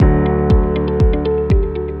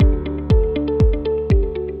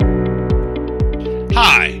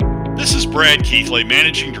Brad Keithley,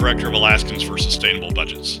 Managing Director of Alaskans for Sustainable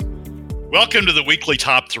Budgets. Welcome to the weekly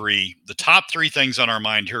top three, the top three things on our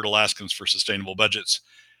mind here at Alaskans for Sustainable Budgets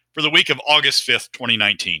for the week of August 5th,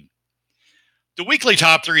 2019. The weekly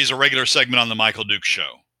top three is a regular segment on The Michael Dukes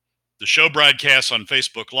Show. The show broadcasts on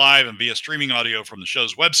Facebook Live and via streaming audio from the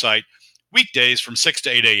show's website weekdays from 6 to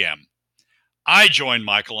 8 a.m. I join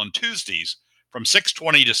Michael on Tuesdays from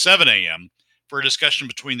 6:20 to 7 a.m. for a discussion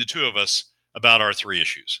between the two of us about our three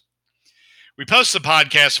issues. We post the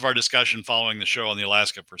podcast of our discussion following the show on the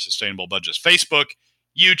Alaska for Sustainable Budgets Facebook,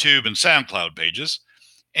 YouTube, and SoundCloud pages,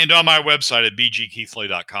 and on my website at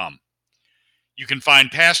bgkeithley.com. You can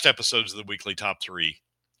find past episodes of the weekly top three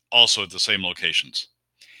also at the same locations.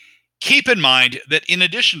 Keep in mind that in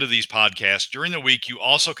addition to these podcasts, during the week you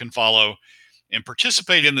also can follow and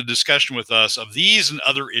participate in the discussion with us of these and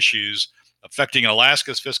other issues affecting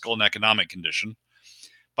Alaska's fiscal and economic condition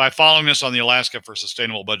by following us on the Alaska for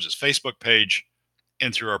Sustainable Budgets Facebook page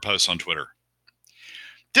and through our posts on Twitter.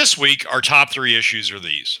 This week, our top three issues are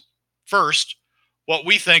these. First, what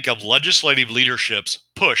we think of legislative leadership's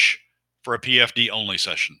push for a PFD-only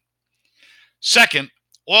session. Second,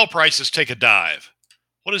 oil prices take a dive.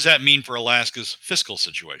 What does that mean for Alaska's fiscal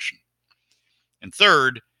situation? And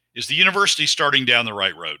third, is the university starting down the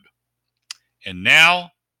right road? And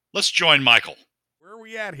now, let's join Michael. Where are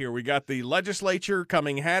we at here? We got the legislature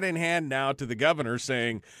coming hand in hand now to the governor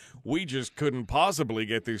saying, we just couldn't possibly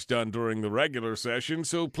get this done during the regular session,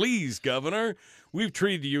 so please, Governor, we've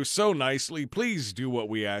treated you so nicely. Please do what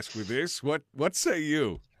we ask with this. What say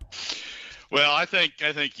you? Well, I think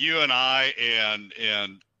you and I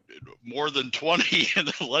and more than 20 in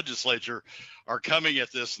the legislature are coming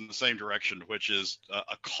at this in the same direction, which is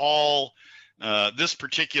a call. This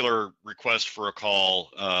particular request for a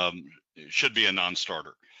call should be a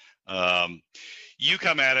non-starter. You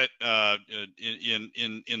come at it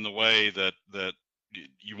in the way that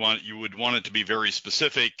you would want it to be very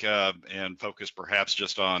specific and focus perhaps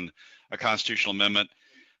just on a constitutional amendment.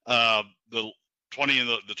 The 20 and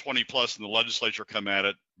the 20 plus in the legislature come at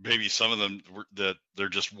it. Maybe some of them that they're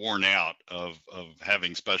just worn out of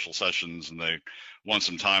having special sessions and they want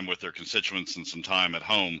some time with their constituents and some time at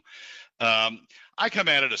home. I come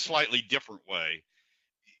at it a slightly different way.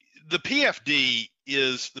 The PFD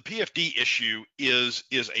issue is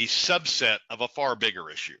a subset of a far bigger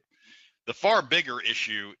issue. The far bigger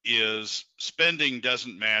issue is spending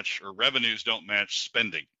doesn't match or revenues don't match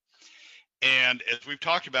spending. And as we've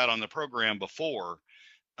talked about on the program before,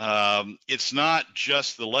 it's not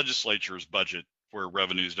just the legislature's budget where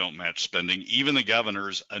revenues don't match spending. Even the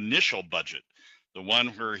governor's initial budget, the one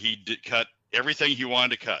where he did cut everything he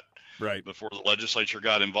wanted to cut right before the legislature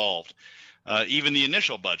got involved. Even the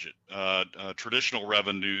initial budget, traditional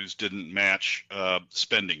revenues didn't match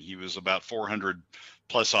spending. He was about $400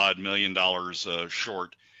 plus odd million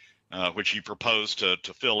short, which he proposed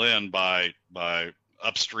to fill in by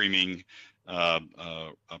upstreaming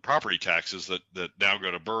property taxes that now go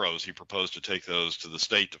to boroughs. He proposed to take those to the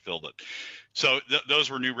state to fill it. So those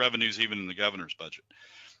were new revenues even in the governor's budget.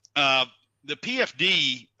 The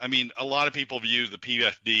PFD, I mean, a lot of people view the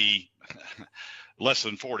PFD less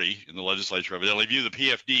than 40 in the legislature, evidently view the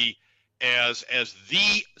PFD as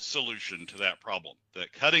the solution to that problem.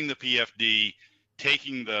 That cutting the PFD,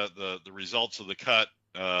 taking the results of the cut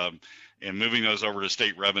and moving those over to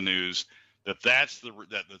state revenues, that's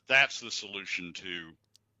the solution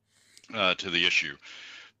to the issue.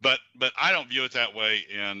 But I don't view it that way,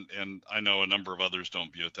 and I know a number of others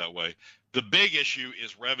don't view it that way. The big issue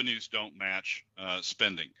is revenues don't match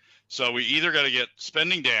spending. So we either got to get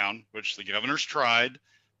spending down, which the governor's tried,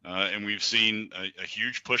 and we've seen a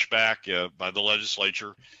huge pushback by the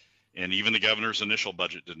legislature, and even the governor's initial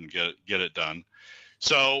budget didn't get it done.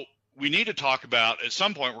 So we need to talk about, at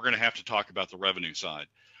some point, we're going to have to talk about the revenue side.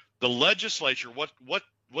 The legislature, what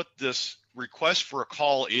this request for a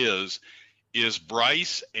call is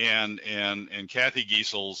Bryce and Kathy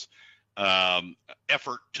Giesel's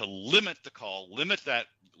effort to limit the call, limit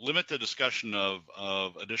the discussion of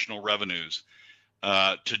additional revenues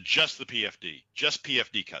to just the PFD, just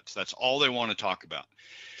PFD cuts. That's all they want to talk about.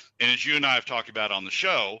 And as you and I have talked about on the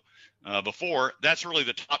show before, that's really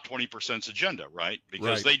the top 20%'s agenda, right?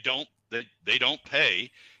 Because they don't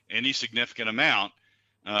pay any significant amount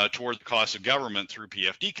toward the cost of government through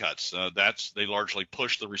PFD cuts. They largely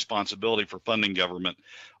push the responsibility for funding government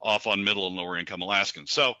off on middle and lower income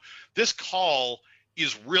Alaskans. So this call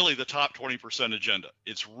is really the top 20% agenda.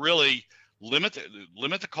 It's really limit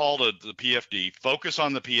the call to the PFD, focus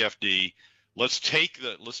on the PFD. Let's take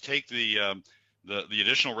the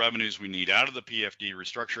additional revenues we need out of the PFD,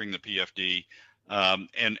 restructuring the PFD,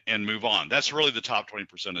 and move on. That's really the top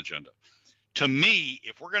 20% agenda. To me,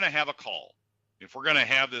 if we're going to have a call, if we're going to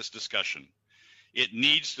have this discussion, it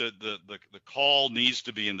needs to the call needs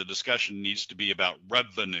to be, and the discussion needs to be about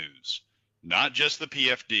revenues, not just the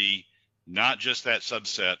PFD, not just that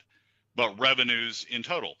subset, but revenues in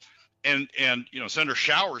total. And Senator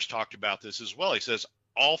Showers talked about this as well. He says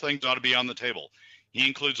all things ought to be on the table. He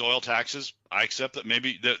includes oil taxes. I accept that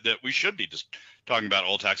maybe that we should be just talking about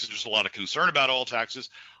oil taxes. There's a lot of concern about oil taxes.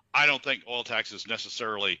 I don't think oil taxes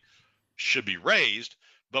necessarily should be raised,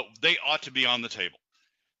 but they ought to be on the table,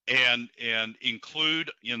 and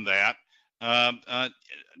include in that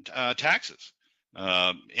taxes,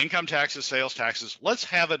 income taxes, sales taxes. Let's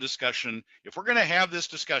have a discussion. If we're going to have this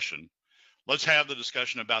discussion, let's have the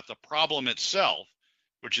discussion about the problem itself,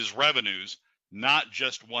 which is revenues, not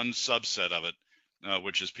just one subset of it,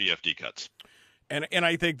 which is PFD cuts. And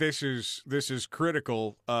I think this is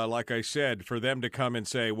critical, like I said, for them to come and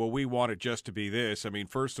say, well, we want it just to be this. I mean,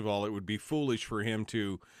 first of all, it would be foolish for him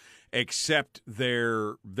to accept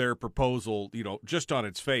their proposal, just on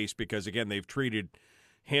its face, because again, they've treated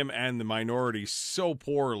him and the minority so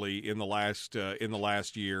poorly in the last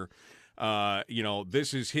year.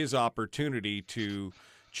 This is his opportunity to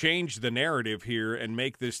change the narrative here and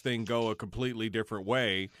make this thing go a completely different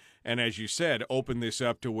way. And as you said, open this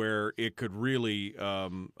up to where it could really,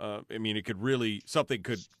 something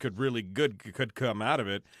could really good could come out of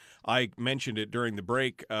it. I mentioned it during the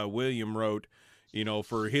break. William wrote,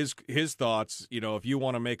 for his thoughts, if you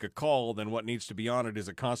want to make a call, then what needs to be on it is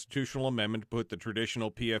a constitutional amendment to put the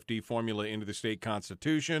traditional PFD formula into the state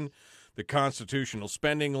constitution, the constitutional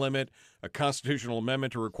spending limit, a constitutional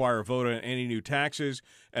amendment to require a vote on any new taxes,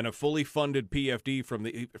 and a fully funded PFD from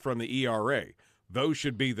the ERA. Those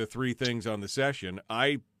should be the three things on the session.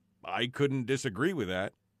 I couldn't disagree with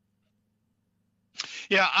that.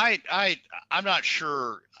 Yeah, I'm not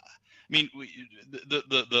sure. I mean,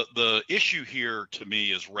 the issue here to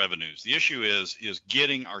me is revenues. The issue is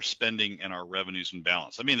getting our spending and our revenues in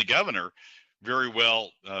balance. I mean, the governor very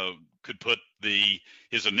well could put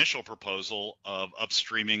his initial proposal of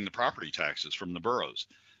upstreaming the property taxes from the boroughs,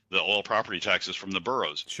 the oil property taxes from the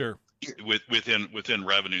boroughs. Sure. Within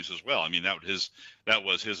revenues as well. I mean, that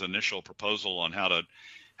was his initial proposal on how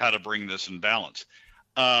to bring this in balance.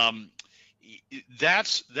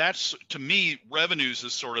 That's to me, revenues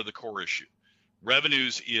is sort of the core issue.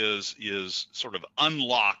 Revenues is sort of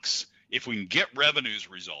unlocks, if we can get revenues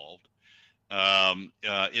resolved,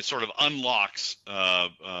 it sort of unlocks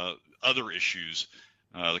other issues,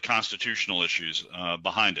 the constitutional issues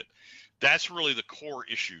behind it. That's really the core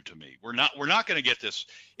issue to me. We're not going to get this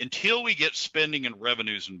until we get spending and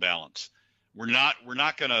revenues in balance. We're not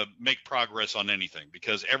going to make progress on anything,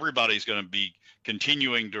 because everybody's going to be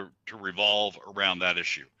continuing to revolve around that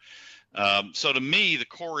issue. So to me, the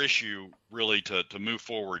core issue really to move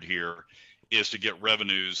forward here is to get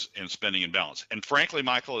revenues and spending in balance. And frankly,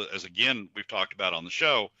 Michael, as again we've talked about on the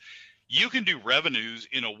show, you can do revenues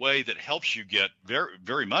in a way that helps you get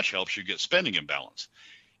very much helps you get spending in balance.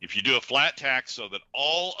 If you do a flat tax so that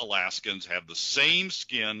all Alaskans have the same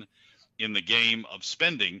skin in the game of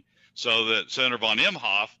spending, so that Senator von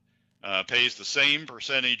Imhoff pays the same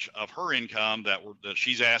percentage of her income that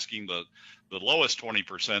she's asking the lowest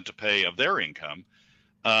 20% to pay of their income,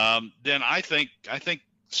 then I think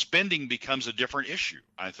spending becomes a different issue.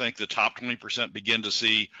 I think the top 20% begin to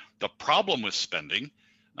see the problem with spending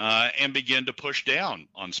and begin to push down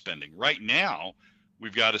on spending. Right now,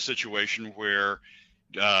 we've got a situation where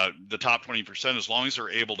the top 20%, as long as they're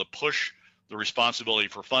able to push the responsibility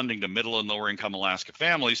for funding to middle and lower income Alaska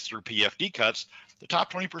families through PFD cuts, the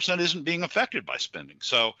top 20% isn't being affected by spending.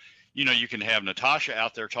 So, you can have Natasha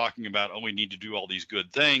out there talking about, we need to do all these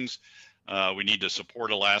good things. We need to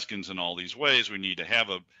support Alaskans in all these ways. We need to have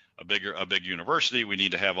a big university. We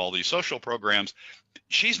need to have all these social programs.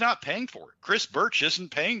 She's not paying for it. Chris Birch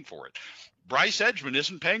isn't paying for it. Bryce Edgman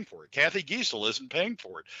isn't paying for it. Kathy Giesel isn't paying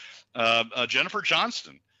for it. Jennifer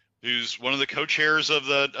Johnston, who's one of the co-chairs of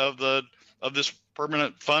this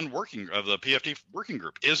permanent fund of the PFD working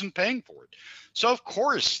group, isn't paying for it. So of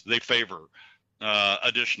course they favor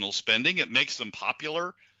additional spending. It makes them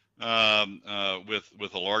popular with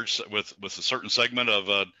a certain segment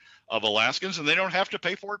of Alaskans, and they don't have to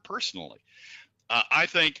pay for it personally. I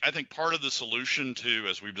think part of the solution to,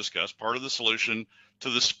 as we've discussed, part of the solution to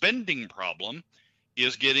the spending problem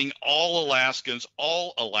is getting all Alaskans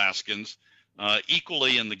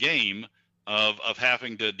equally in the game of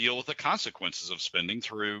having to deal with the consequences of spending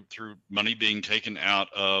through money being taken out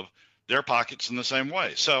of their pockets in the same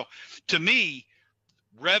way. So to me,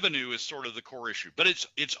 revenue is sort of the core issue, but it's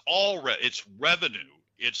revenue.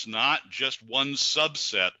 It's not just one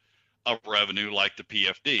subset of revenue like the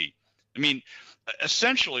PFD. I mean,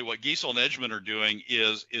 essentially what Giesel and Edgman are doing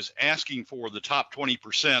is asking for the top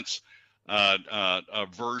 20%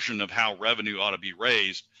 version of how revenue ought to be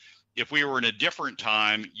raised. If we were in a different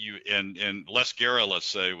time, and Les Guerra, let's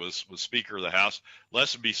say, was Speaker of the House,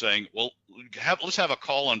 Les would be saying, well, let's have a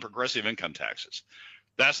call on progressive income taxes.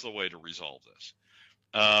 That's the way to resolve this.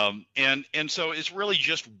 And so it's really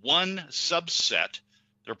just one subset.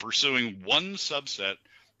 They're pursuing one subset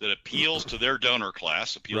that appeals to their donor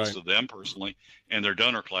class, appeals to them personally and their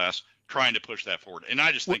donor class, trying to push that forward. And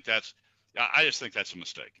I just think that's a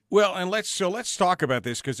mistake. Well, and let's talk about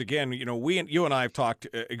this, because again, you and I have talked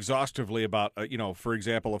exhaustively about for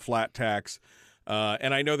example, a flat tax.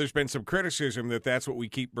 And I know there's been some criticism that that's what we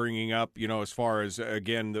keep bringing up, as far as,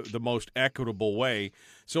 again, the most equitable way.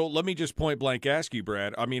 So let me just point blank ask you,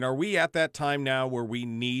 Brad, I mean, are we at that time now where we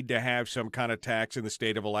need to have some kind of tax in the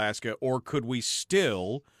state of Alaska, or could we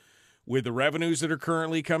still, with the revenues that are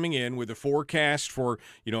currently coming in, with the forecast for,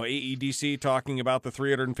 AEDC talking about the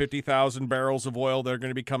 350,000 barrels of oil that are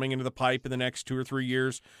going to be coming into the pipe in the next 2 or 3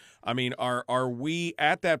 years, I mean, are we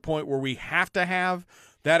at that point where we have to have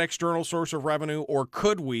that external source of revenue, or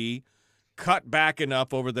could we cut back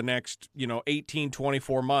enough over the next, 18,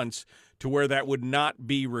 24 months to where that would not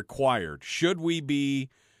be required? Should we be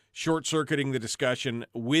short-circuiting the discussion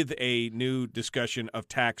with a new discussion of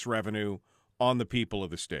tax revenue on the people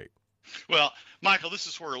of the state? Well, Michael, this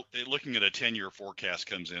is where looking at a 10-year forecast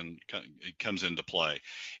comes into play.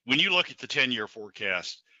 When you look at the 10-year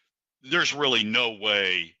forecast, there's really no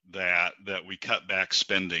way that we cut back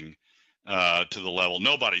spending to the level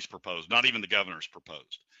nobody's proposed, not even the governor's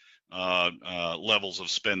proposed levels of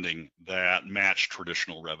spending that match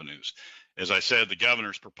traditional revenues. As I said, the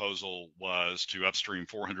governor's proposal was to upstream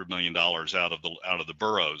 $400 million out of the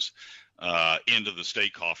boroughs into the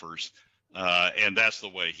state coffers, and that's the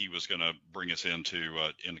way he was going to bring us into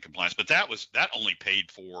compliance. But that only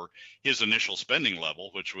paid for his initial spending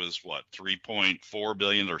level, which was what, 3.4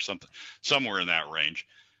 billion or somewhere in that range.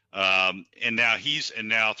 And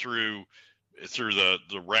now through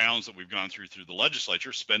the rounds that we've gone through the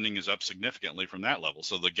legislature, spending is up significantly from that level.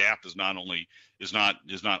 So the gap is not only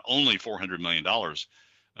 $400 million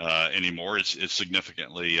anymore. It's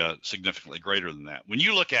significantly greater than that. When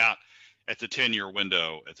you look out at the 10-year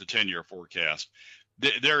window, at the 10-year forecast,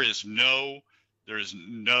 there is no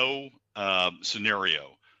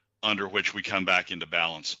scenario under which we come back into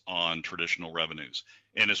balance on traditional revenues.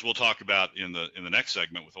 And as we'll talk about in the next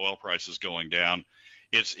segment, with oil prices going down,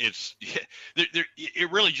 it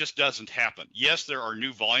really just doesn't happen. Yes, there are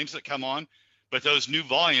new volumes that come on, but those new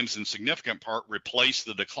volumes in significant part replace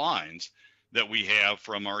the declines that we have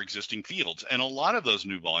from our existing fields. And a lot of those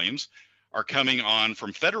new volumes are coming on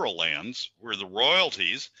from federal lands where the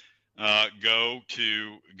royalties go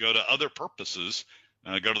to other purposes,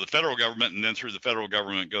 go to the federal government, and then through the federal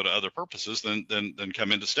government go to other purposes, then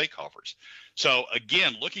come into state coffers. So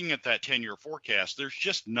again, looking at that 10-year forecast, there's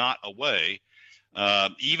just not a way,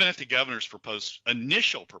 even at the governor's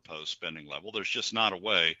initial proposed spending level, there's just not a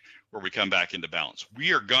way where we come back into balance.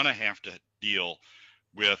 We are going to have to deal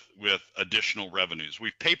with additional revenues.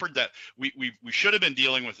 We've papered that. We should have been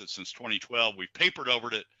dealing with it since 2012. We've papered over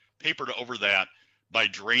that by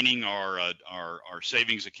draining our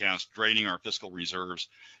savings accounts, draining our fiscal reserves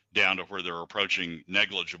down to where they're approaching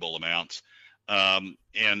negligible amounts. And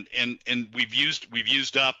we've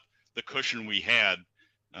used up the cushion we had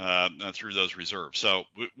through those reserves. So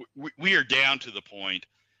we are down to the point.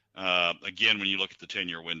 Again, when you look at the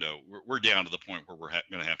 10-year window, we're down to the point where we're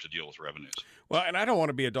going to have to deal with revenues. Well, and I don't want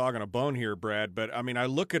to be a dog on a bone here, Brad, but I mean, I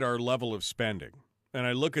look at our level of spending, and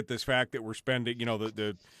I look at this fact that we're spending,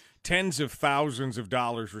 the tens of thousands of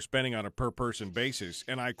dollars we're spending on a per-person basis,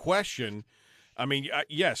 and I question, I mean,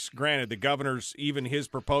 yes, granted, the governor's, even his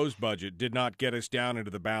proposed budget did not get us down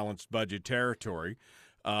into the balanced budget territory,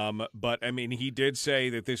 but, I mean, he did say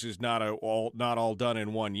that this is not all done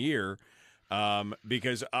in 1 year.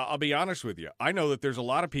 Because I'll be honest with you, I know that there's a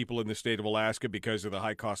lot of people in the state of Alaska, because of the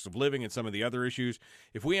high cost of living and some of the other issues.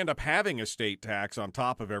 If we end up having a state tax on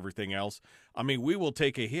top of everything else, I mean, we will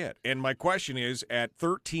take a hit. And my question is, at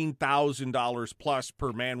 $13,000 plus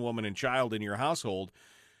per man, woman, and child in your household,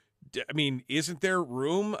 I mean, isn't there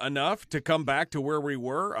room enough to come back to where we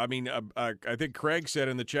were? I mean, I think Craig said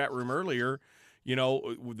in the chat room earlier,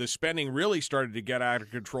 the spending really started to get out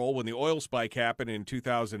of control when the oil spike happened in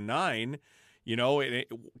 2009.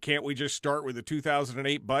 Can't we just start with the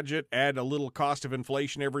 2008 budget, add a little cost of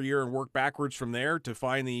inflation every year, and work backwards from there to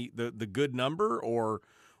find the good number? Or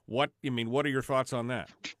what? I mean, what are your thoughts on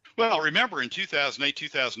that? Well, remember in 2008,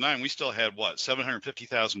 2009, we still had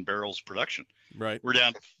 750,000 barrels production. Right. We're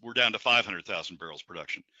down to 500,000 barrels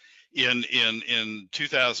production. In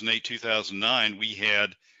 2008, 2009, we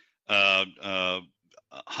had $100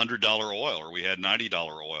 oil, or we had $90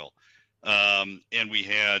 oil, and we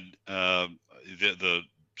had the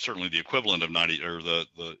certainly the equivalent of 90, or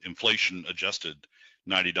the inflation adjusted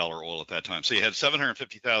 $90 oil at that time. So you had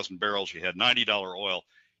 750,000 barrels. You had $90 oil.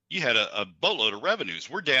 You had a boatload of revenues.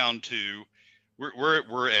 We're down to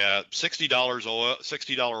we're at $60 oil,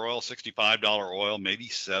 $65 oil, maybe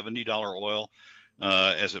 $70 oil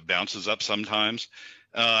as it bounces up sometimes.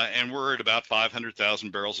 And we're at about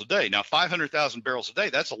 500,000 barrels a day. Now, 500,000 barrels a day,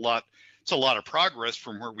 that's a lot. It's a lot of progress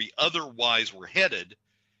from where we otherwise were headed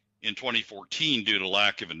in 2014 due to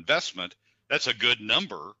lack of investment. That's a good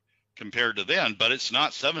number compared to then, but it's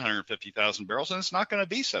not 750,000 barrels, and it's not going to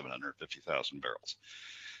be 750,000 barrels.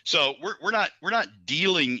 So we're not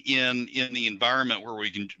dealing in the environment where we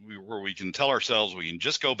can tell ourselves we can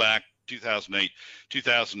just go back 2008,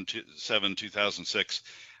 2007, 2006,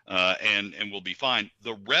 and we'll be fine.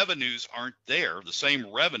 The revenues aren't there. The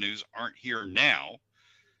same revenues aren't here now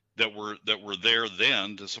that were there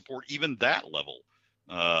then to support even that level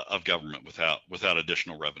of government without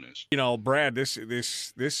additional revenues. Brad,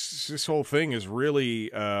 this whole thing is really,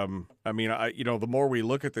 the more we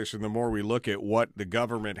look at this and the more we look at what the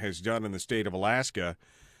government has done in the state of Alaska,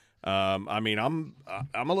 I'm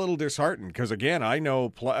a little disheartened because, again, I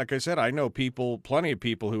know, like I said, I know plenty of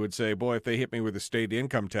people who would say, boy, if they hit me with a state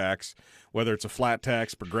income tax, whether it's a flat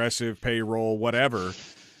tax, progressive, payroll, whatever,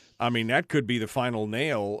 that could be the final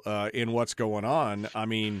nail in what's going on.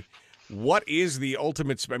 What is the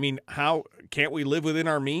ultimate? How can't we live within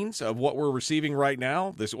our means of what we're receiving right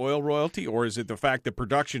now, this oil royalty, or is it the fact that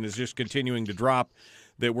production is just continuing to drop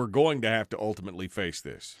that we're going to have to ultimately face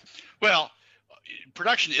this? Well,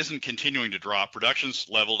 production isn't continuing to drop. Production's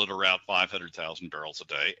leveled at around 500,000 barrels a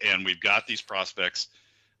day, and we've got these prospects.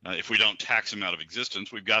 If we don't tax them out of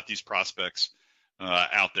existence, we've got these prospects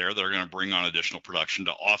out there that are going to bring on additional production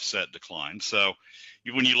to offset decline. So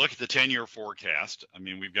when you look at the 10-year forecast,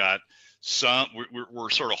 we've got we're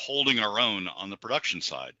sort of holding our own on the production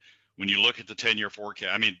side. When you look at the 10-year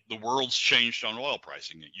forecast, the world's changed on oil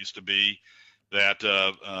pricing. It used to be that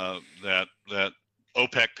that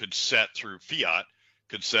OPEC could set through fiat,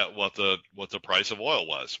 could set what the price of oil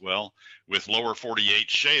was. Well, with lower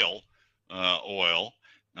 48 shale oil,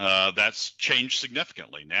 that's changed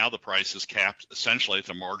significantly. Now the price is capped essentially at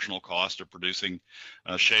the marginal cost of producing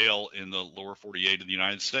shale in the lower 48 of the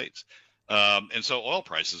United States. And so oil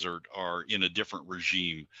prices are in a different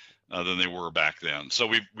regime than they were back then. So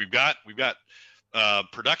we've got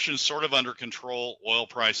production sort of under control. Oil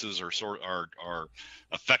prices are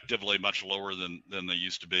effectively much lower than they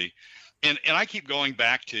used to be. And I keep going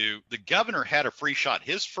back to the governor had a free shot.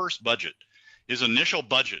 His first budget, his initial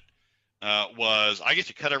budget, was I get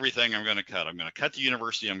to cut everything I'm going to cut. I'm going to cut the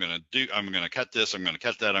university. I'm going to cut this. I'm going to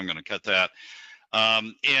cut that. I'm going to cut that.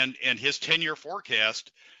 And his 10-year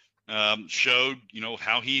forecast showed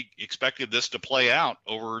how he expected this to play out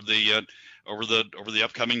over the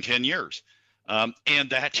upcoming 10 years. And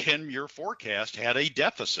that 10-year forecast had a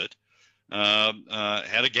deficit,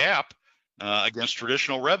 had a gap against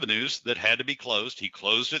traditional revenues that had to be closed. He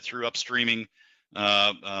closed it through upstreaming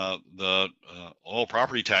the oil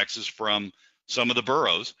property taxes from some of the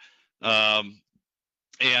boroughs, but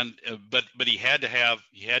he had to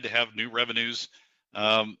have new revenues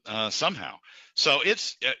somehow. So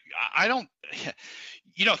it's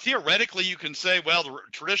theoretically you can say, well, the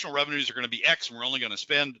traditional revenues are going to be X, and we're only going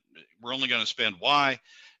to spend Y,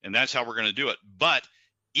 and that's how we're going to do it. But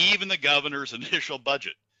even the governor's initial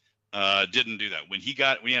budget didn't do that. When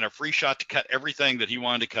we had a free shot to cut everything that he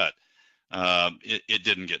wanted to cut. It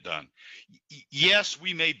didn't get done. Yes,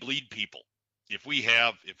 we may bleed people if we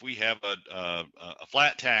have a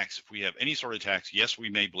flat tax, if we have any sort of tax. Yes, we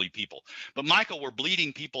may bleed people. But Michael, we're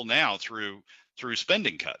bleeding people now through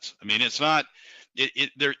spending cuts. It's not.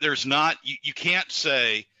 There's not. You can't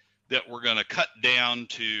say that we're going to cut down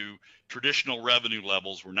to traditional revenue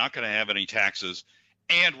levels. We're not going to have any taxes,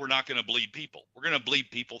 and we're not going to bleed people. We're going to bleed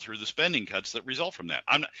people through the spending cuts that result from that.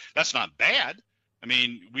 That's not bad.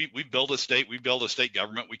 We build a state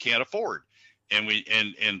government we can't afford,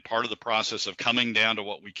 and part of the process of coming down to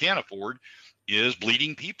what we can afford is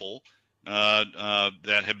bleeding people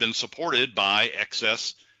that have been supported by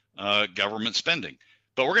excess government spending.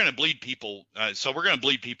 But we're going to bleed people, so we're going to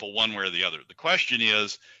bleed people one way or the other. The question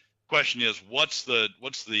is what's the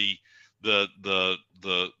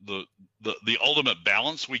ultimate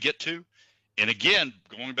balance we get to? And again,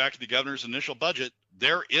 going back to the governor's initial budget,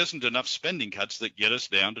 there isn't enough spending cuts that get us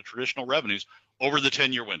down to traditional revenues over the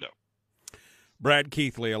 10-year window. Brad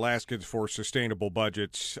Keithley, Alaskans for Sustainable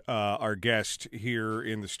Budgets, our guest here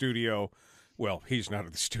in the studio. Well, he's not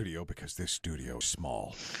in the studio because this studio is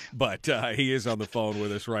small, but he is on the phone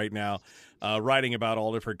with us right now, writing about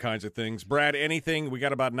all different kinds of things. Brad, anything? We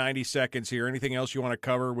got about 90 seconds here. Anything else you want to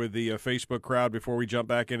cover with the Facebook crowd before we jump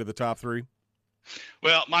back into the top three?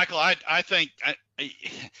 Well, Michael, I think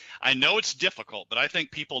I know it's difficult, but I think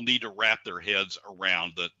people need to wrap their heads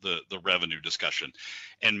around the revenue discussion,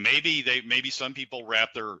 and maybe some people wrap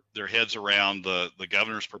their heads around the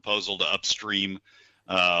governor's proposal to upstream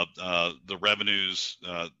the revenues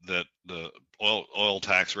that the oil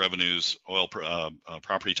tax revenues,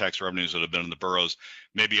 property tax revenues that have been in the boroughs.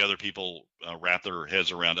 Maybe other people wrap their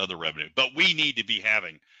heads around other revenue, but we need to be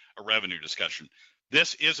having a revenue discussion.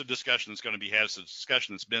 This is a discussion that's going to be had. It's a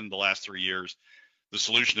discussion that's been the last 3 years. The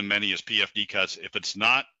solution to many is PFD cuts. If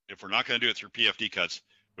we're not going to do it through PFD cuts,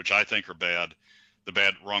 which I think are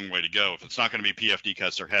wrong way to go. If it's not going to be PFD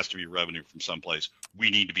cuts, there has to be revenue from someplace. We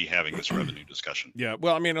need to be having this revenue discussion. Yeah,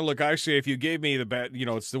 well, I mean, look, I say if you gave me the bad,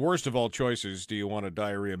 it's the worst of all choices. Do you want a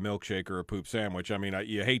diarrhea milkshake or a poop sandwich? I mean,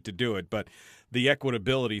 you hate to do it, but the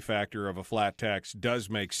equitability factor of a flat tax does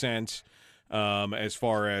make sense. As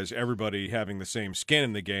far as everybody having the same skin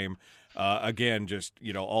in the game. Again, just,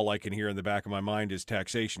 all I can hear in the back of my mind is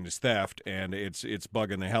taxation is theft, and it's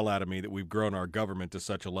bugging the hell out of me that we've grown our government to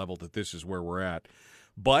such a level that this is where we're at.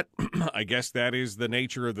 But I guess that is the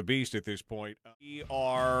nature of the beast at this point. We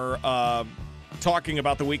are talking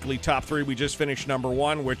about the weekly top three. We just finished number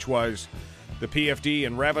one, which was the PFD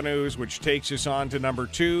and revenues, which takes us on to number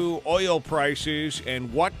two, oil prices,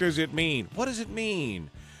 and what does it mean? What does it mean?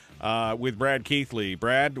 With Brad Keithley.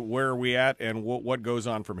 Brad, where are we at, and what goes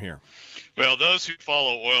on from here? Well, those who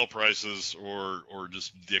follow oil prices or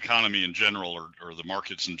just the economy in general or the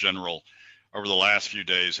markets in general over the last few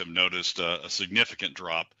days have noticed a significant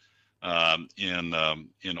drop in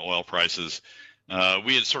oil prices.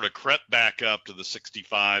 We had sort of crept back up to the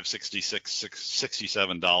 $65, $66,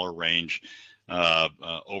 $67 range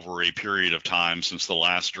over a period of time since the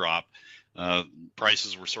last drop.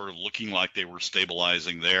 Prices were sort of looking like they were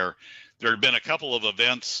stabilizing there. There had been a couple of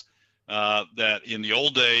events that in the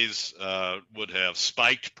old days would have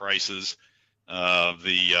spiked prices.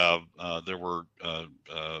 There were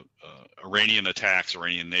Iranian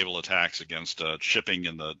naval attacks against shipping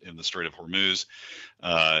in the Strait of Hormuz,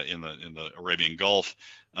 in the Arabian Gulf,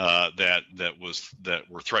 that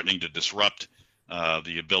were threatening to disrupt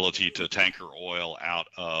the ability to tanker oil out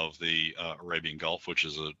of the Arabian Gulf, which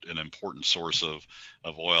is an important source of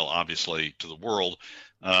oil, obviously, to the world.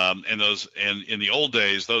 And in the old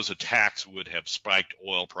days, those attacks would have spiked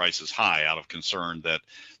oil prices high out of concern that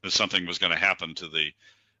something was going to happen to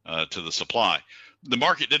the supply. The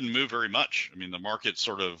market didn't move very much. I mean, the market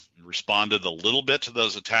sort of responded a little bit to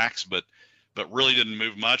those attacks, but really didn't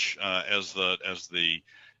move much as the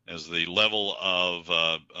level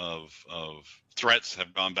of threats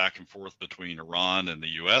have gone back and forth between Iran and the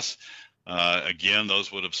U.S. Again,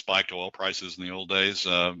 those would have spiked oil prices in the old days,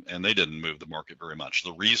 and they didn't move the market very much.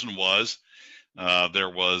 The reason was there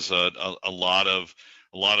was a lot of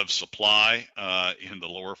supply in the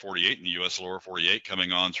lower 48, in the U.S. lower 48,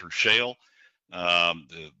 coming on through shale.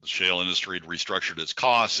 The shale industry had restructured its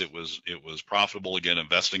costs. It was profitable again,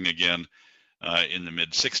 investing again in the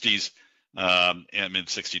mid 60s and mid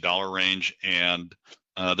 $60 range, and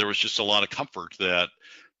there was just a lot of comfort that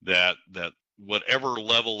whatever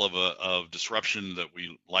level of disruption that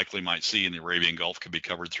we likely might see in the Arabian Gulf could be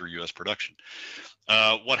covered through U.S. production.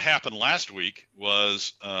 What happened last week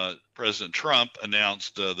was President Trump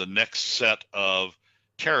announced the next set of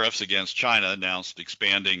tariffs against China, announced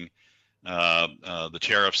expanding the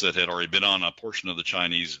tariffs that had already been on a portion of the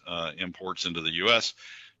Chinese imports into the U.S.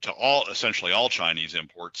 to essentially all Chinese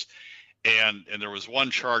imports. And there was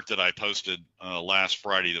one chart that I posted last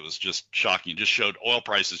Friday that was just shocking. It just showed oil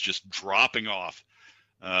prices just dropping off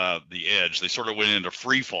the edge. They sort of went into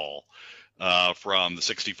free fall from the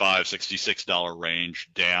 $65, $66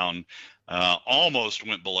 range down, almost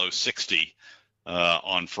went below 60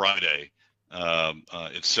 on Friday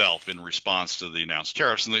itself in response to the announced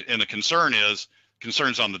tariffs. And the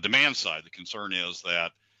concerns on the demand side. The concern is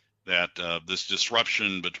that this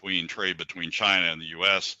disruption between trade between China and the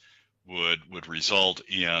U.S. would result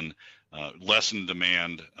in lessened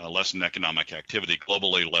demand, lessened economic activity,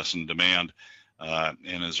 globally lessened demand,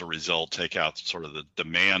 and as a result, take out sort of the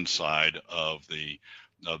demand side of the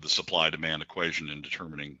supply-demand equation in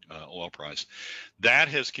determining oil price. That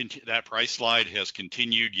price slide has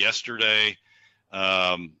continued yesterday.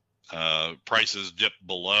 Prices dipped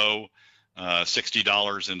below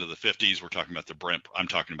 $60 into the 50s. We're talking about the Brent. I'm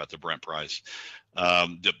talking about the Brent price.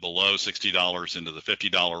 Dipped below $60 into the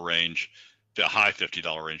 $50 range, the high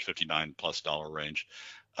 $50 range, $59+ range.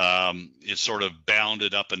 It sort of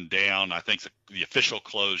bounded up and down. I think the official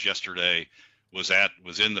close yesterday was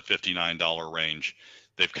in the $59 range.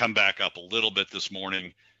 They've come back up a little bit this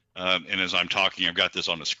morning. And as I'm talking, I've got this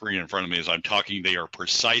on the screen in front of me. As I'm talking,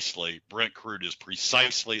 Brent crude is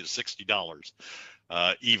precisely at $60,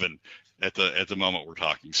 even at the moment we're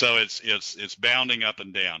talking. So it's bounding up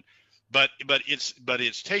and down, but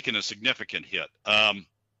it's taken a significant hit.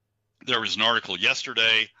 There was an article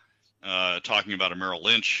yesterday talking about a Merrill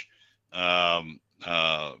Lynch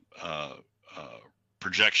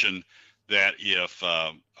projection that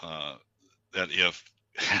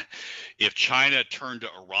if China turned to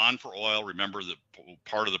Iran for oil, remember that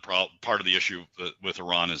part of the issue with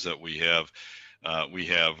Iran is that we have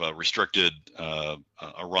restricted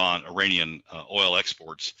Iranian oil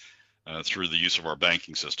exports through the use of our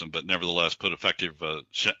banking system, but nevertheless put effective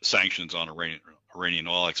sanctions on Iranian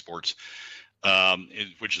oil exports,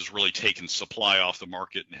 which has really taken supply off the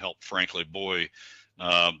market and helped, frankly, buoy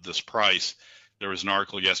this price. There was an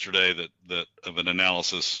article yesterday that of an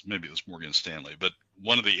analysis, maybe it was Morgan Stanley, but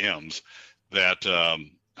one of the M's that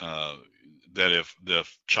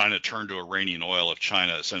if China turned to Iranian oil, if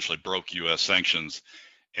China essentially broke U.S. sanctions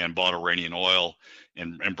and bought Iranian oil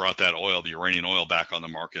and brought that oil, the Iranian oil, back on the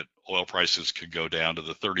market, oil prices could go down to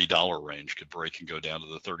the $30 range, could break and go down to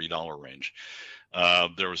the $30 range.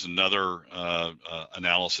 There was another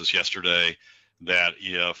analysis yesterday that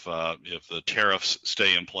if the tariffs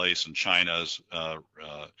stay in place and China's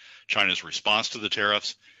response to the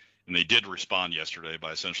tariffs, and they did respond yesterday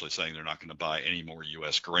by essentially saying they're not going to buy any more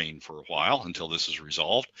U.S. grain for a while until this is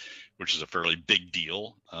resolved, which is a fairly big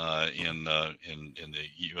deal in the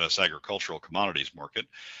U.S. agricultural commodities market.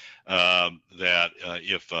 That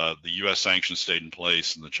if the U.S. sanctions stayed in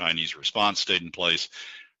place and the Chinese response stayed in place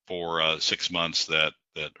for 6 months,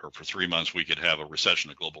 or for 3 months, we could have a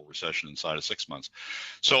global recession inside of 6 months.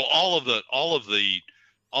 So all of the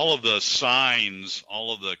signs,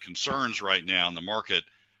 all of the concerns right now in the market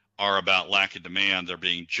are about lack of demand. They're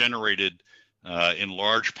being generated in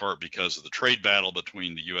large part because of the trade battle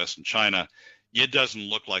between the U.S. and China. It doesn't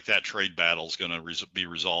look like that trade battle is going to be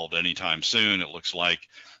resolved anytime soon. It looks like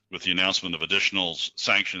with the announcement of additional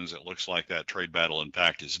sanctions, it looks like that trade battle, in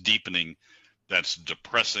fact, is deepening. That's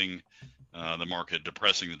depressing the market,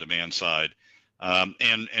 depressing the demand side,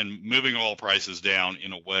 and moving oil prices down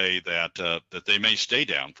in a way that they may stay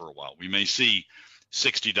down for a while. We may see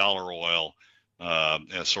 $60 oil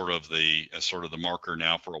as sort of the marker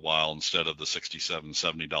now for a while, instead of the $67,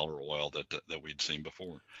 $70 oil that we'd seen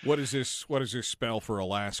before. What does this spell for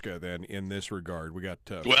Alaska then in this regard? We got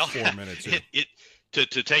 4 minutes here.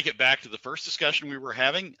 To take it back to the first discussion we were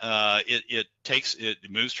having, it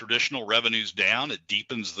moves traditional revenues down. It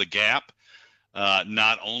deepens the gap,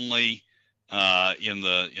 not only in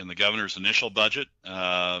the governor's initial budget,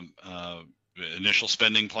 initial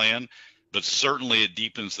spending plan, but certainly it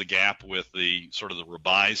deepens the gap with the sort of the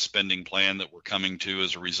revised spending plan that we're coming to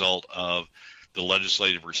as a result of the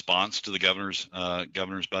legislative response to the governor's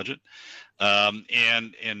budget,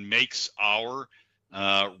 and makes our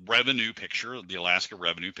revenue picture, the Alaska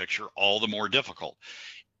revenue picture, all the more difficult.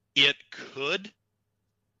 It could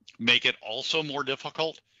make it also more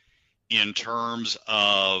difficult in terms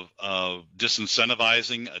of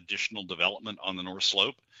disincentivizing additional development on the North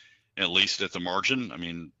Slope, at least at the margin. I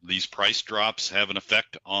mean, these price drops have an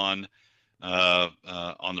effect on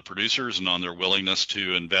the producers and on their willingness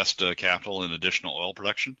to invest capital in additional oil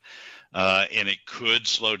production, and it could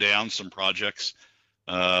slow down some projects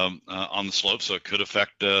on the slope, so it could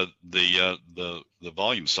affect the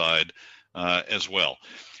volume side as well.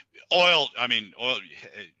 Oil,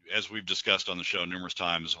 as we've discussed on the show numerous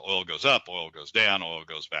times, oil goes up, oil goes down, oil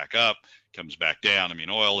goes back up, comes back down. I mean,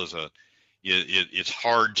 oil is it's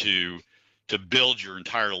hard to build your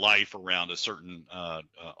entire life around a certain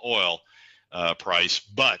oil price,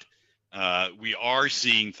 but we are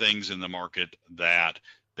seeing things in the market that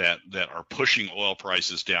are pushing oil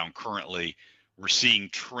prices down currently. We're seeing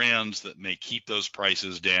trends that may keep those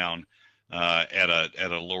prices down at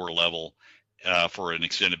a lower level for an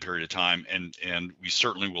extended period of time, and we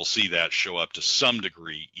certainly will see that show up to some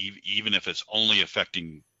degree, even if it's only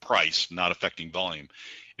affecting price, not affecting volume.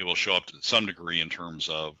 It will show up to some degree in terms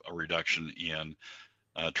of a reduction in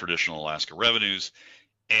traditional Alaska revenues,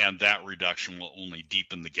 and that reduction will only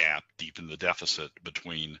deepen the gap, deepen the deficit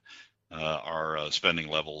between our spending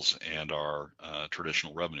levels and our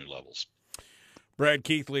traditional revenue levels. Brad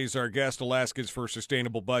Keithley is our guest, Alaska's for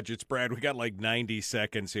Sustainable Budgets. Brad, we got like 90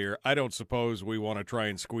 seconds here. I don't suppose we want to try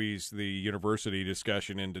and squeeze the university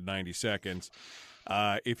discussion into 90 seconds.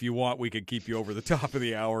 If you want, we could keep you over the top of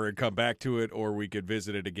the hour and come back to it, or we could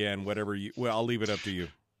visit it again. Whatever you. Well, I'll leave it up to you.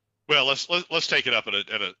 Well, let's take it up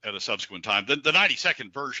at a subsequent time. The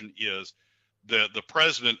 90-second version is the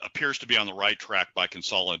president appears to be on the right track by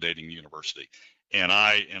consolidating the university. And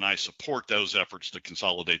I support those efforts to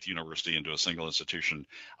consolidate the university into a single institution.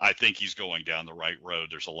 I think he's going down the right road.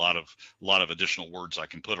 There's a lot of additional words I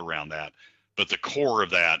can put around that, but the core of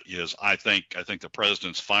that is I think the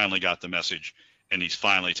president's finally got the message, and he's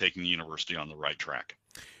finally taking the university on the right track.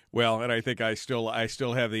 Well, and I think I still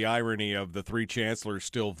have the irony of the three chancellors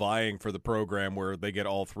still vying for the program where they get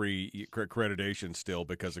all three accreditations still,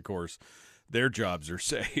 because of course their jobs are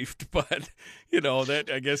saved. But, that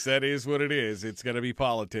I guess that is what it is. It's going to be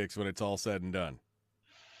politics when it's all said and done.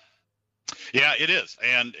 Yeah, it is.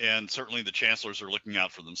 And certainly the chancellors are looking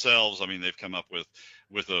out for themselves. I mean, they've come up with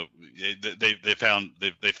they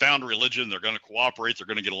found religion. They're going to cooperate. They're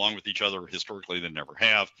going to get along with each other. Historically, they never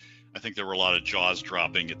have. I think there were a lot of jaws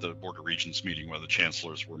dropping at the Board of Regents meeting where the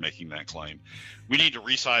chancellors were making that claim. We need to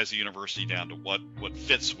resize the university down to what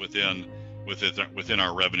fits within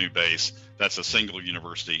our revenue base. That's a single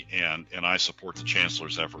university, and I support the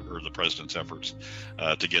chancellor's effort, or the president's efforts,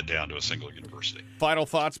 to get down to a single university. Final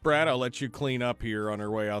thoughts, Brad? I'll let you clean up here on our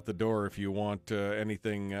way out the door if you want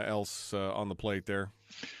anything else on the plate there.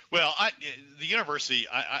 Well, the university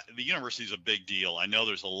is a big deal. I know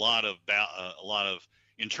there's a lot of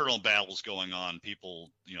internal battles going on. People,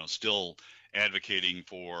 still advocating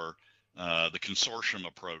for the consortium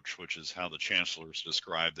approach, which is how the chancellors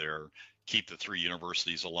describe their keep the three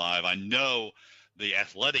universities alive. I know the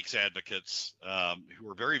athletics advocates, who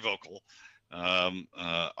are very vocal,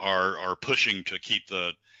 are pushing to keep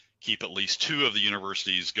at least two of the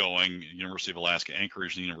universities going: University of Alaska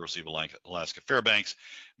Anchorage and the University of Alaska Fairbanks,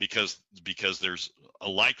 because there's a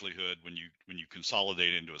likelihood when you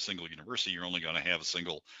consolidate into a single university, you're only going to have a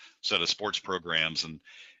single set of sports programs,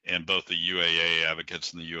 and both the UAA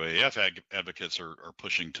advocates and the UAF advocates are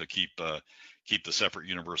pushing to keep the separate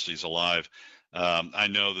universities alive. I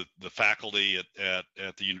know that the faculty at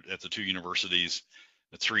the two universities,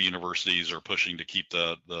 the three universities, are pushing to keep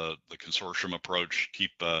the consortium approach,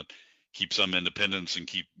 keep some independence, and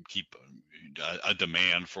keep a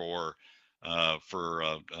demand for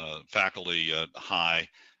faculty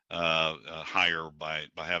higher by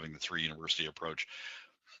having the three university approach.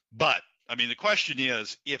 But I mean, the question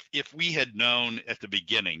is, if we had known at the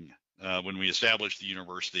beginning, when we established the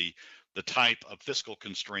university, the type of fiscal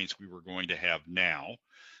constraints we were going to have now,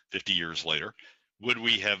 50 years later,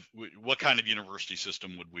 what kind of university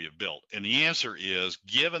system would we have built? And the answer is,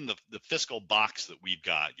 given the fiscal box that we've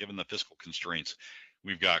got, given the fiscal constraints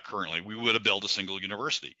we've got currently, we would have built a single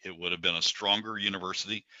university. It would have been a stronger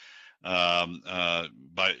university. We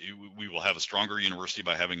will have a stronger university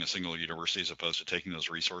by having a single university, as opposed to taking those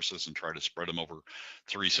resources and try to spread them over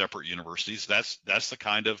three separate universities. That's the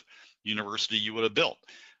kind of university you would have built.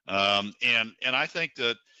 And I think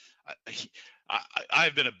that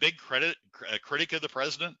I've been a big critic of the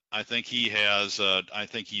president. I think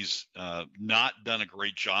he's not done a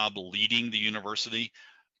great job leading the university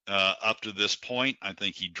up to this point. I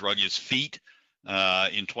think he drug his feet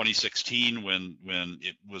in 2016 when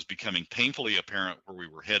it was becoming painfully apparent where we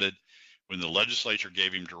were headed, when the legislature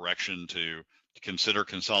gave him direction to consider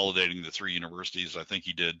consolidating the three universities. I think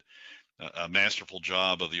he did a masterful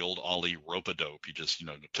job of the old Ollie rope-a-dope. He just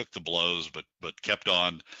took the blows, but kept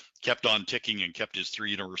on ticking and kept his three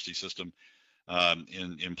university system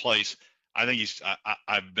in place. I think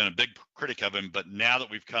I've been a big critic of him, but now that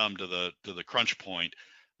we've come to the crunch point,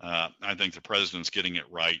 I think the president's getting it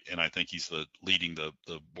right, and I think he's leading the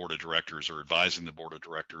board of directors, or advising the board of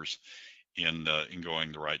directors in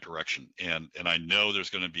going the right direction. And I know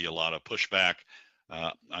there's going to be a lot of pushback.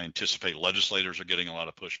 I anticipate legislators are getting a lot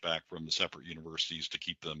of pushback from the separate universities to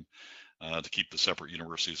keep the separate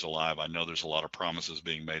universities alive. I know there's a lot of promises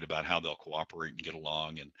being made about how they'll cooperate and get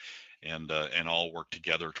along and all work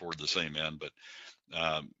together toward the same end.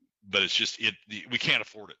 But it's just we can't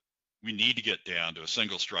afford it. We need to get down to a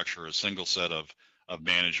single structure, a single set of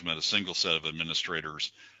management, a single set of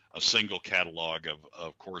administrators, a single catalog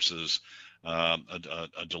of courses,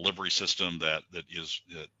 a delivery system that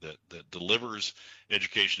delivers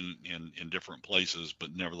education in different places,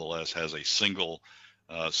 but nevertheless has a single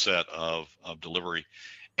set of delivery,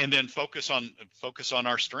 and then focus on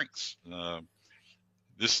our strengths.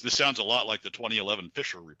 This sounds a lot like the 2011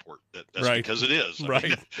 Fisher report. That's right. because it is.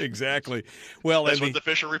 Right, exactly. Well, that's what the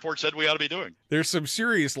Fisher report said we ought to be doing. There's some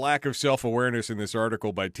serious lack of self-awareness in this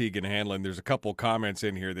article by Teagan Hanlon. There's a couple comments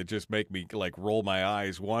in here that just make me like roll my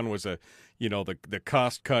eyes. One was the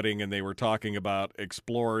cost cutting, and they were talking about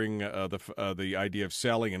exploring the idea of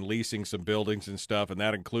selling and leasing some buildings and stuff, and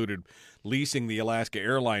that included leasing the Alaska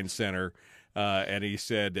Airlines Center. And he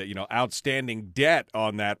said, outstanding debt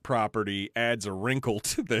on that property adds a wrinkle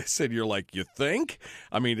to this. And you're like, you think?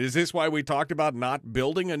 I mean, is this why we talked about not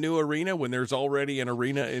building a new arena when there's already an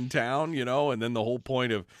arena in town, And then the whole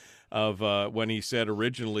point of when he said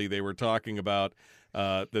originally they were talking about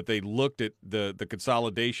that they looked at the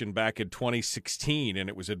consolidation back in 2016 and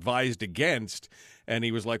it was advised against. And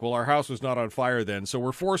he was like, well, our house was not on fire then, so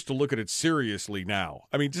we're forced to look at it seriously now.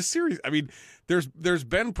 I mean, just serious. I mean, there's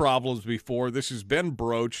been problems before. This has been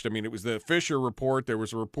broached. I mean, it was the Fisher report. There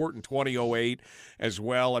was a report in 2008 as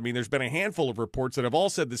well. I mean, there's been a handful of reports that have all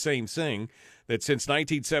said the same thing, that since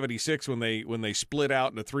 1976 when they split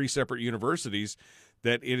out into three separate universities,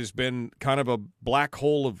 that it has been kind of a black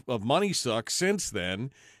hole of money sucks since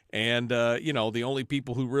then. And, the only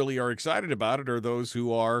people who really are excited about it are those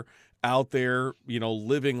who are out there,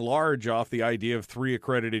 living large off the idea of three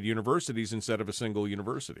accredited universities instead of a single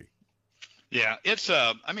university. Yeah, it's,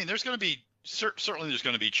 there's going to be, certainly there's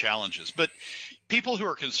going to be challenges, but people who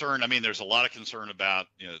are concerned, there's a lot of concern about,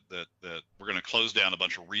 that we're going to close down a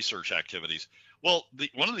bunch of research activities. Well,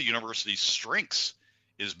 one of the university's strengths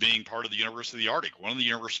is being part of the University of the Arctic. One of the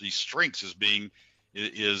university's strengths is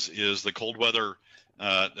the cold weather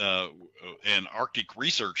and Arctic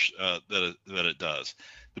research that it does.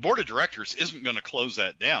 The board of directors isn't going to close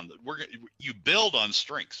that down. You build on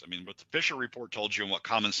strengths. What the Fisher report told you and what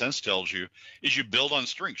common sense tells you is you build on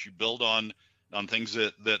strengths. You build on things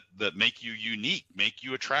that make you unique, make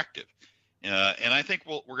you attractive. And I think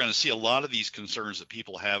we're going to see a lot of these concerns that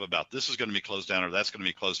people have about this is going to be closed down or that's going to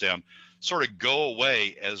be closed down sort of go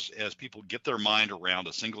away as people get their mind around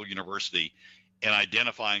a single university and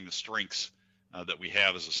identifying the strengths that we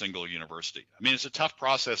have as a single university. It's a tough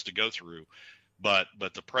process to go through, but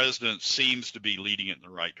the president seems to be leading it in the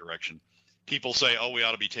right direction. People say, oh, we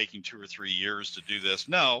ought to be taking 2 or 3 years to do this.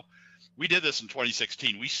 No, we did this in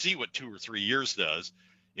 2016. We see what 2 or 3 years does.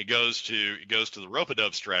 It goes to the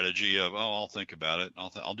rope-a-dope strategy of, I'll think about it.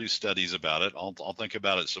 I'll do studies about it. I'll think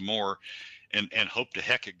about it some more, and hope to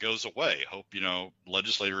heck it goes away. Hope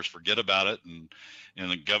legislators forget about it and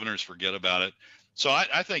the governors forget about it. So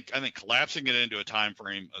I think collapsing it into a time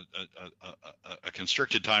frame, a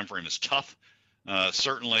constricted time frame, is tough,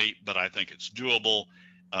 certainly, but I think it's doable.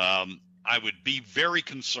 I would be very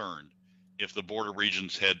concerned if the Board of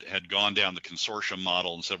Regents had gone down the consortium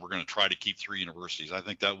model and said we're going to try to keep 3 universities. I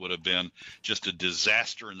think that would have been just a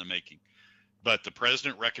disaster in the making. But the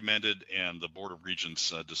president recommended, and the Board of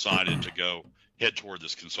Regents decided to head toward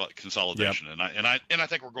this consolidation. Yep. And I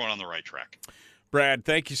think we're going on the right track. Brad,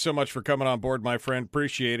 thank you so much for coming on board, my friend.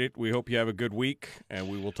 Appreciate it. We hope you have a good week, and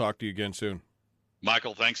we will talk to you again soon.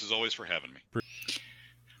 Michael, thanks as always for having me.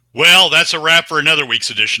 Well, that's a wrap for another week's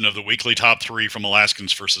edition of the Weekly Top 3 from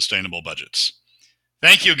Alaskans for Sustainable Budgets.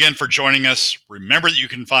 Thank you again for joining us. Remember that you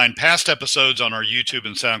can find past episodes on our YouTube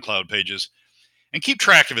and SoundCloud pages, and keep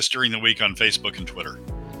track of us during the week on Facebook and Twitter.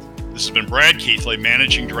 This has been Brad Keithley,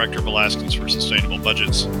 Managing Director of Alaskans for Sustainable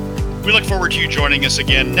Budgets. We look forward to you joining us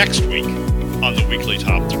again next week on the Weekly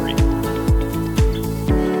Top 3.